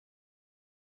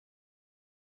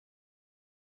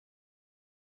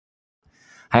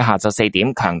喺下晝4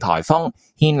點，強颱風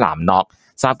軒嵐諾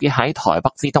集結喺台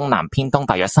北之東南偏東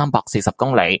大約340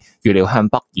公里，預料向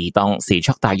北移動，時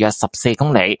速大約14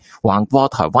公里，橫過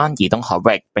台灣以東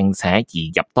海域，並且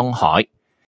移入東海。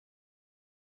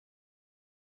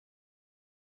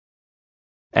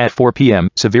At 4 p.m.,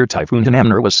 severe typhoon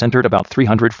Hanamner was centered about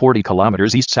 340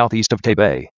 kilometers east-southeast of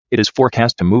Taipei. It is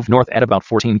forecast to move north at about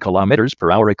 14 kilometers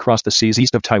per hour across the seas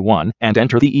east of Taiwan and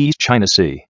enter the East China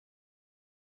Sea.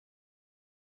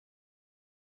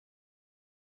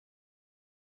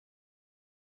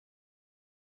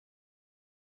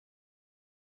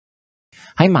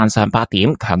 喺晚上8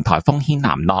點，強颱風軒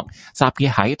嵐諾集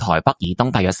結喺台北以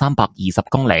東大約320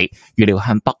公里，預料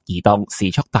向北移動，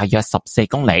時速大約14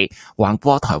公里，橫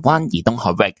過台灣以東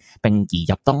海域，並移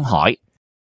入東海。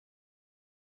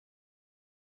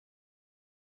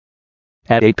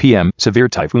At 8 p.m., severe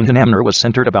typhoon Hanamner was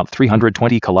centered about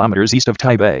 320 kilometers east of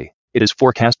Taipei. It is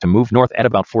forecast to move north at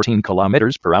about 14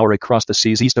 kilometers per hour across the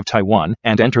seas east of Taiwan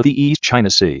and enter the East China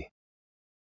Sea.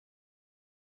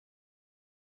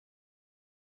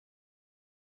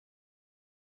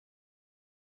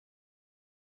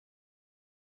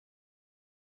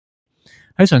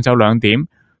 喺上晝2點，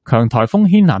強颱風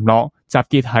軒嵐諾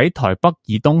集結喺台北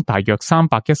以東大約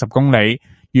310公里，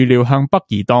預料向北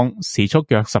移動，時速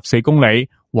約14公里，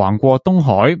橫過東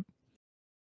海。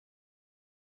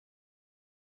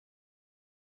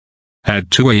At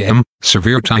 2 a.m.,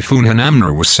 severe typhoon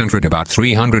Hanamner was centered about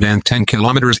 310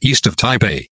 kilometers east of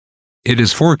Taipei. It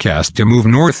is forecast to move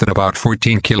north at about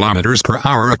 14 kilometers per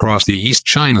hour across the East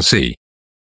China Sea.